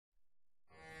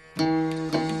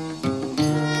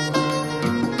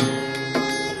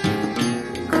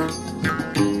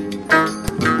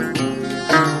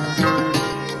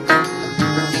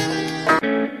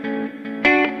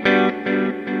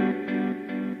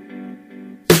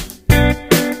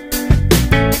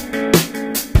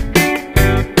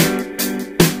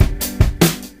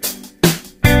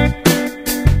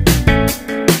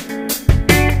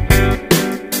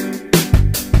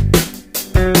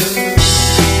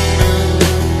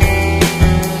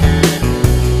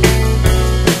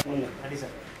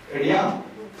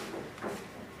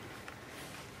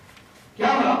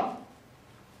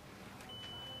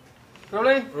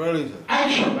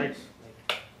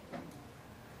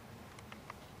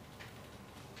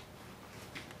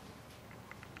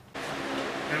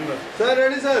Sir,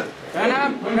 ready, sir. Turn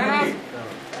up. Ready?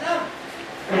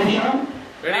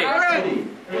 Ready.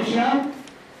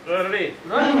 Ready.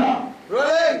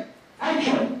 Rolling.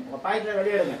 Action.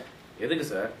 எதுக்கு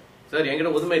sir? Sir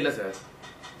என்கிட்ட ஒதுமே இல்லை sir.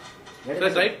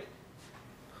 Sir right.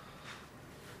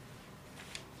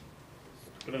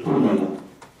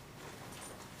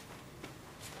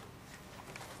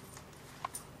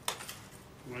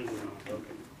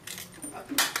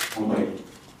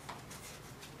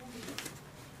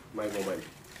 My mobile.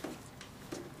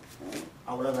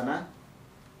 அவ்வளோதானா?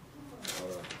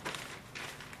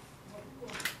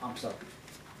 Sir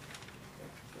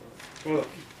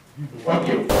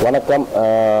வணக்கம்.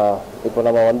 இப்போ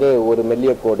நம்ம வந்து ஒரு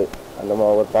மெல்லிய கோடு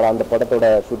ஒரு படம், அந்த படத்தோட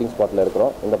ஷூட்டிங் ஸ்பாட்டில்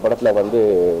இருக்கிறோம். இந்த படத்தில் வந்து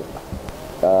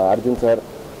அர்ஜுன் சார்,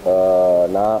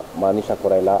 நான், மனிஷா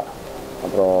குரைலா,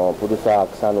 அப்புறம் புதுசாக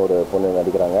அக்ஸான் ஒரு பொண்ணு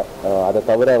நடிக்கிறாங்க. அதை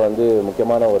தவிர வந்து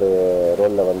முக்கியமான ஒரு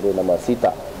ரோலில் வந்து நம்ம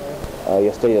சீதா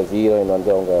எஸ்டேஎஸ் ஹீரோயின் வந்து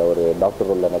அவங்க ஒரு டாக்டர்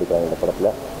ரோலில் நடிக்கிறாங்க இந்த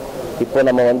படத்தில். இப்போ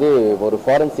நம்ம வந்து ஒரு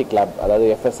ஃபாரன்சிக் லேப், அதாவது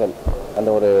எஃப்எஸ்எல், அந்த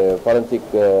ஒரு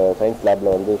ஃபாரன்சிக் சயின்ஸ்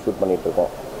லேபில் வந்து ஷூட்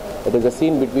பண்ணிகிட்ருக்கோம். It is a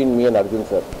scene between me and Arjun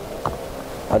sir.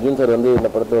 Arjun sir வந்து இந்த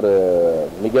படத்தில் ஒரு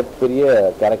மிகப்பெரிய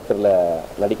கேரக்டரில்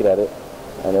நடிக்கிறாரு.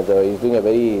 And is doing a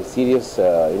very serious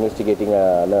investigating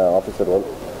officer role.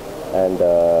 And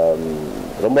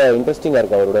ரொம்ப இன்ட்ரெஸ்டிங்காக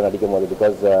இருக்குது அவரோட நடிக்கும் போது.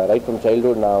 பிகாஸ் ரைட் ஃப்ரம்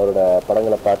சைல்ட்ஹுட் நான் அவரோட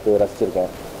படங்களை பார்த்து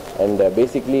ரசிச்சிருக்கேன். அண்ட்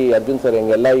பேசிக்லி அர்ஜுன் சார்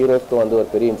எங்கள் எல்லா ஹீரோஸ்க்கும் வந்து ஒரு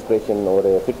பெரிய இன்ஸ்பிரேஷன். ஒரு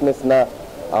ஃபிட்னஸ்னால்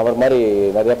அவர் மாதிரி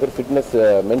நிறையா பேர் ஃபிட்னஸ்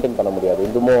மெயின்டைன் பண்ண முடியாது.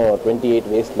 இன்னமும் 28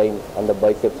 வேஸ்ட் லைன், அந்த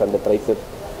பைசெப்ஸ், அந்த ட்ரைசெப்ஸ்.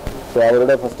 ஸோ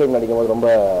அவரோட ஃபஸ்ட் டைம் நடிக்கும் போது ரொம்ப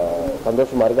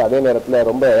சந்தோஷமாக இருக்குது. அதே நேரத்தில்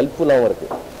ரொம்ப ஹெல்ப்ஃபுல்லாகவும்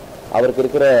இருக்குது. அவருக்கு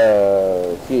இருக்கிற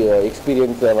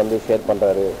எக்ஸ்பீரியன்ஸை வந்து ஷேர்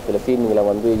பண்ணுறாரு. சில சீன்களை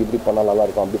வந்து இப்படி பண்ணால்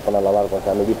நல்லாயிருக்கும், அப்படி பண்ணால் நல்லாயிருக்கும்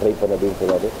சார், மேபி ட்ரை பண்ண அப்படின்னு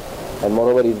சொல்லுவார். And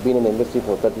moreover is been in industry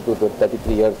for 32 to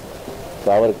 33 years. So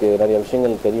அவருக்கு நிறைய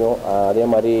விஷயங்கள் தெரியும். அதே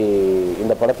மாதிரி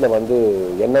இந்த படத்தில் வந்து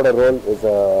என்னோட ரோல் இஸ்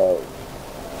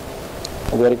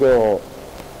இது வரைக்கும்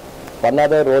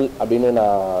பண்ணாத ரோல் அப்படின்னு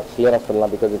நான் கிளியராக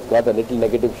சொல்லலாம். Because it's got a little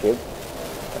negative shade.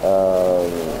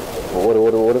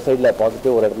 ஒரு சைடில்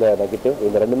பாசிட்டிவ், ஒரு இடத்துல நெகட்டிவ்.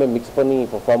 இந்த ரெண்டுமே மிக்ஸ் பண்ணி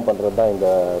பெர்ஃபார்ம் பண்ணுறது தான் இந்த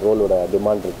ரோலோட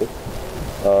டிமாண்ட் இருக்குது.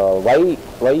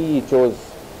 வை சோஸ்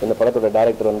இந்த படத்தோட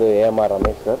டைரக்டர் வந்து ஏஎம்ஆர்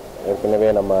ரமேஷ் சார். ஏற்கனவே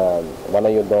நம்ம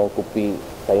வனயுத்தம், குப்பி,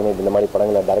 சைனட் இந்த மாதிரி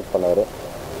படங்களை டைரக்ட் பண்ணார்.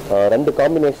 ரெண்டு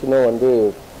காம்பினேஷனும் வந்து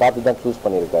பார்த்து தான் சூஸ்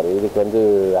பண்ணியிருக்காரு. இதுக்கு வந்து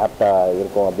ஆப்டாக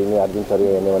இருக்கும் அப்படின்னு அர்ஜுன் சார்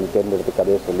என்னை வந்து தேர்ந்தெடுத்து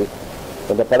கதையை சொல்லி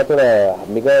இந்த படத்தோட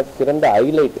மிக சிறந்த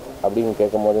ஹைலைட் அப்படின்னு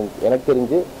கேட்கும் போது எனக்கு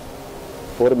தெரிஞ்சு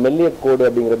ஒரு மெல்லிய கோடு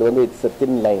அப்படிங்கிறது வந்து it's a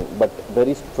thin line but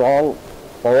very strong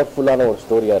பவர்ஃபுல்லான ஒரு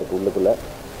ஸ்டோரியாக இருக்குது உள்ளுக்குள்ளே.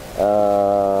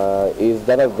 Is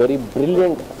that a very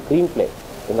brilliant screen play.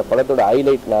 இந்த படத்தோட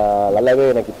ஹைலைட் நான் நல்லாவே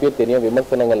எனக்கு இப்பயே தெரியும்.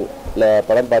 விமர்சனங்களில்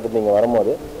படம் பார்த்துட்டு நீங்கள்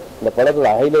வரும்போது இந்த படத்தோட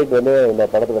ஹைலைட் வந்து இந்த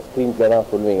படத்தோட ஸ்க்ரீன் பிளே தான்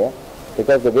சொல்லுவீங்க.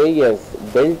 Because the way has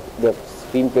build the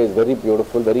screen play is very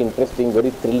beautiful, very interesting,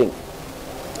 very thrilling.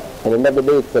 And இந்த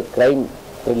but it's a crime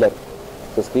thriller.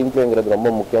 So screen பிளேங்கிறது ரொம்ப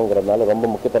முக்கியங்கிறதுனால ரொம்ப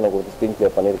முக்கியத்துவம் கொடுத்து ஸ்க்ரீன் பிளே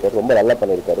பண்ணியிருக்காரு. ரொம்ப நல்லா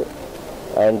பண்ணியிருக்காரு.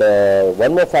 And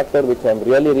one more factor which I am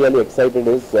really excited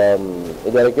is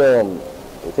இது வரைக்கும்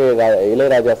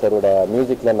இளையராஜா சாரோட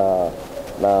மியூசிக்கில் நான்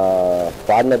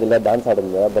பாடினதில்லை, டான்ஸ்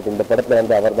ஆடினதில்லை. பட் இந்த படத்தில்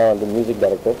வந்து அவர் தான் வந்து மியூசிக்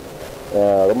டைரக்டர்.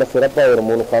 ரொம்ப சிறப்பாக ஒரு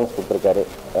 3 சாங்ஸ் கொடுத்துருக்காரு.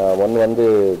 ஒன்று வந்து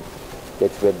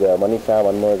இட்ஸ் வித் மனிஷா,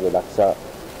 ஒன்று வித் அக்ஷா.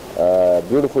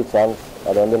 Beautiful songs.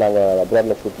 அதை வந்து நாங்கள்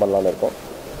அப்ராடில் ஷூட் பண்ணலான்னு இருக்கோம்.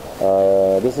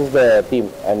 This is the team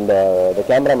and the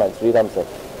cameraman Sriram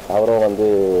sir. அவரும் வந்து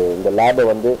இந்த லேபை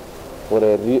வந்து ஒரு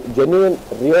ஜென்யூன்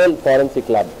ரியல்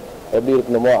ஃபாரன்சிக் லேப் எப்படி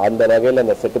இருக்கணுமோ அந்த வகையில்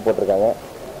அந்த செட்டு போட்டிருக்காங்க.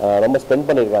 ரொம்ப ஸ்பெண்ட்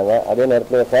பண்ணியிருக்காங்க. அதே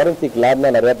நேரத்தில் ஃபாரன்சிக்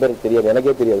லேப்னால் நிறையா பேருக்கு தெரியாது,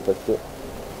 எனக்கே தெரியாது first.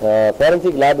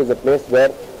 Forensic lab is a place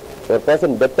where ஒரு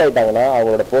பர்சன் டெத் ஆகிட்டாங்கன்னா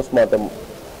அவங்களோட போஸ்ட்மார்ட்டம்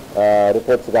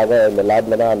ரிப்போர்ட்ஸுக்காக இந்த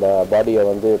லேபில் தான் அந்த பாடியை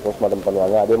வந்து போஸ்ட்மார்ட்டம்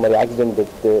பண்ணுவாங்க. அதே மாதிரி ஆக்சிடென்ட்,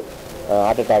 டெத்து,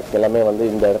 ஹார்ட் அட்டாக்ஸ் எல்லாமே வந்து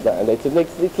இந்த இடத்துல அந்த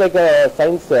இட்ஸ் லைக்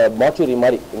சயின்ஸ் மார்ச்சுரி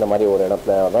மாதிரி இந்த மாதிரி ஒரு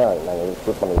இடத்துல தான் நாங்கள்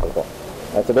ஷூட் பண்ணிட்டு இருக்கோம்.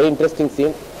 It's very interesting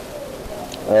scene.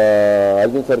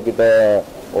 Arjun sir கிட்ட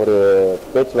ஒரு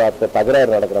பேச்சுவார்த்தை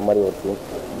தகராறு நடக்கிற மாதிரி ஒரு சீன்.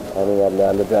 நீங்கள்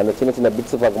அந்த சின்ன சின்ன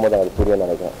பிட்ஸ் பார்க்கும்போது அது புரியும்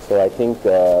நினைக்கிறேன். ஸோ ஐ திங்க்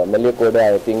மெல்லிய கோடு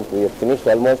I think we finished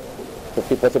almost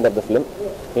 50% of the film.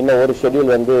 இன்னும் ஒரு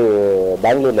ஷெட்யூல் வந்து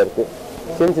பெங்களூரில் இருக்குது.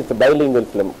 Since it's bilingual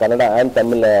film, Kannada and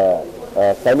தமிழில்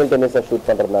சைமல்டேனியஸாக ஷூட்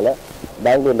பண்ணுறதுனால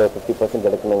பெங்களூரில் 50%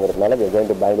 எடுக்கணுங்கிறதுனால we are going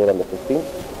to Bangalore on the 15th.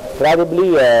 Probably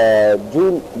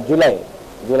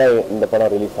July இந்த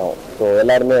படம் ரிலீஸ் ஆகும். ஸோ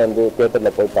எல்லாருமே வந்து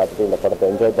தியேட்டரில் போய் பார்த்துட்டு இந்த படத்தை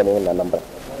என்ஜாய் பண்ணுவீங்கன்னு நான் நம்புகிறேன்.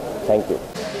 தேங்க்யூ.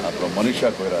 அப்புறம் மனிஷா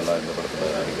குரைலா இந்த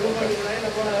படத்தில் நடிக்கிறாங்க.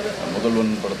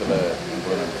 முதல்வன் படத்தில்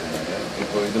கூட நடிச்சிருந்தாங்க.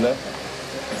 இப்போ இதில்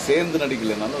சேர்ந்து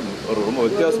நடிக்கலைன்னாலும் ஒரு ரொம்ப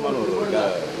வித்தியாசமான ஒரு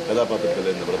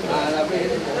கதாபாத்திரத்தில் இந்த படத்தில்.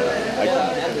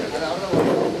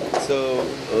 ஸோ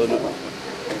அது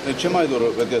நிச்சயமாக இது ஒரு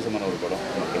வித்தியாசமான ஒரு படம்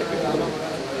மக்களுக்கு.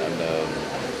 அந்த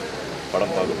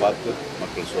படம் பார்த்து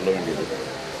மக்கள் சொல்ல வேண்டியது.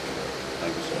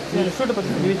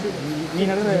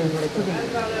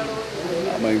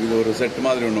 ஆமாம், இது ஒரு செட்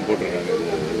மாதிரி ஒன்று போட்டிருக்காங்க.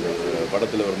 இது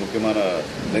படத்தில் ஒரு முக்கியமான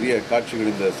நிறைய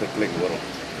காட்சிகள் இந்த செட்டில் இங்கே வரும்.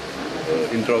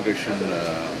 இன்ட்ராகேஷன்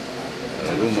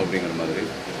ரூம் அப்படிங்கிற மாதிரி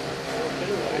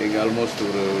இங்கே ஆல்மோஸ்ட்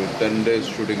ஒரு 10 days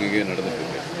ஷூட்டிங் இங்கே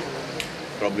நடந்துட்டுருக்கு.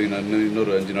 ப்ராப்ளி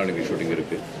இன்னொரு 5 நாள் இங்கே ஷூட்டிங்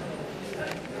இருக்குது.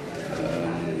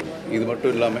 இது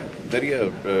மட்டும் இல்லாமல் நிறைய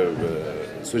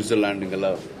சுவிட்சர்லாண்ட்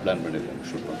இங்கெல்லாம் பிளான் பண்ணியிருக்காங்க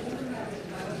ஷூட் பண்ணுறது.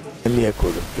 மெல்லியா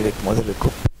கோடு இதுக்கு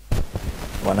முதலுக்கும்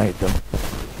வனயுத்தம்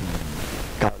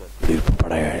காவலர் குடியிருப்பு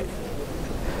படம்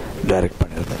டைரக்ட்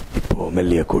பண்ணியிருந்தேன். இப்போது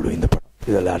மெல்லியா கோடு இந்த படம்.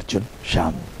 இதில் அர்ஜுன்,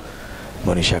 ஷாம்,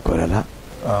 மோனிஷா கோரலா,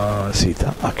 சீதா,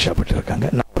 அக்ஷா பட்டு இருக்காங்க.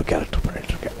 நான் ஒரு கேரக்டர்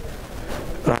பண்ணிகிட்ருக்கேன்.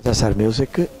 ராஜா சார்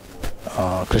மியூசிக்கு,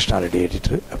 கிருஷ்ணா ரெட்டி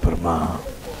எடிட்ரு, அப்புறமா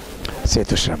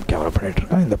சேதுஸ்ராம் கேமரா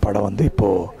பண்ணிகிட்ருக்கோம். இந்த படம் வந்து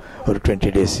இப்போது ஒரு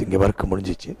 20 days இங்கே ஒர்க்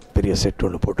முடிஞ்சிச்சு. பெரிய செட்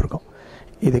ஒன்று போட்டிருக்கோம்.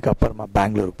 இதுக்கப்புறமா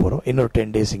பெங்களூருக்கு போகிறோம். இன்னொரு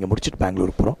 10 days இங்கே முடிச்சுட்டு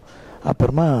பெங்களூருக்கு போகிறோம்.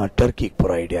 அப்புறமா டர்க்கிக்கு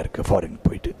போகிற ஐடியா இருக்குது. ஃபாரின்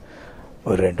போயிட்டு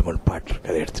ஒரு 2-3 பாட்டு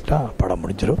இருக்குது. அதை எடுத்துட்டா படம்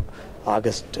முடிஞ்சிடும்.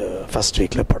 ஆகஸ்ட் ஃபர்ஸ்ட்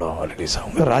வீக்கில் படம் ரிலீஸ்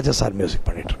ஆகுங்க. ராஜா சார் மியூசிக்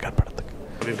பண்ணிகிட்ருக்கார் படத்துக்கு.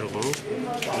 பண்ணிகிட்ருக்கோம்.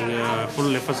 நீங்கள்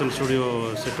ஃபுல் எஃப்எஸ்எல் ஸ்டுடியோ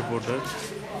செட்டு போட்டு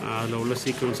அதில் உள்ள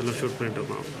சீக்வன்ஸ் எல்லாம் ஷூட்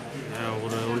பண்ணிகிட்ருக்கோம்.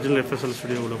 ஒரு ஒரிஜினல் எஃப்எஸ்எல்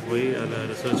ஸ்டுடியோவில் போய் அதில்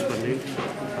ரிசர்ச் பண்ணி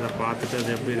அதை பார்த்துட்டு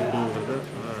அது எப்படி இருக்குங்கிறத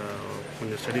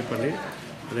கொஞ்சம் ஸ்டடி பண்ணி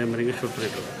அதே மாதிரிங்க ஷூட்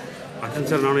பண்ணிகிட்ருக்கோம். அர்ஜுன்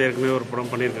சார் நானும் ஏற்கனவே ஒரு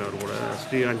படம் பண்ணியிருக்கேன் அவர் கூட,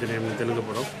 ஸ்ரீ ஆஞ்சநேயம் தெலுங்கு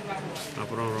படம்.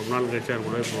 அப்புறம் ரொம்ப நாள் கழிச்சு அவர்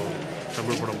கூட இப்போது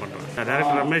தமிழ் படம் பண்ணுறேன்.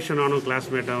 டேரக்டர் ரமேஷ் நானும்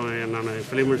கிளாஸ்மேட்டாக நான்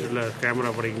ஃபிலிம் இன்ஸ்டியூட்டில்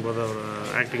கேமரா படிக்கும்போது அவர்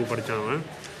ஆக்டிங் படித்தவன்.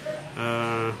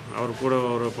 அவர் கூட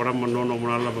ஒரு படம் பண்ணோன்னு ரொம்ப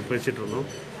நாள் நம்ம பேசிகிட்டு இருந்தோம்.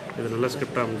 இது நல்ல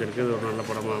ஸ்கிரிப்டாக அமைஞ்சிருக்கு. இது ஒரு நல்ல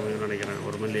படமாக அமையும்னு நினைக்கிறேன்.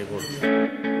 ஒரு மெல்லிய கோடு.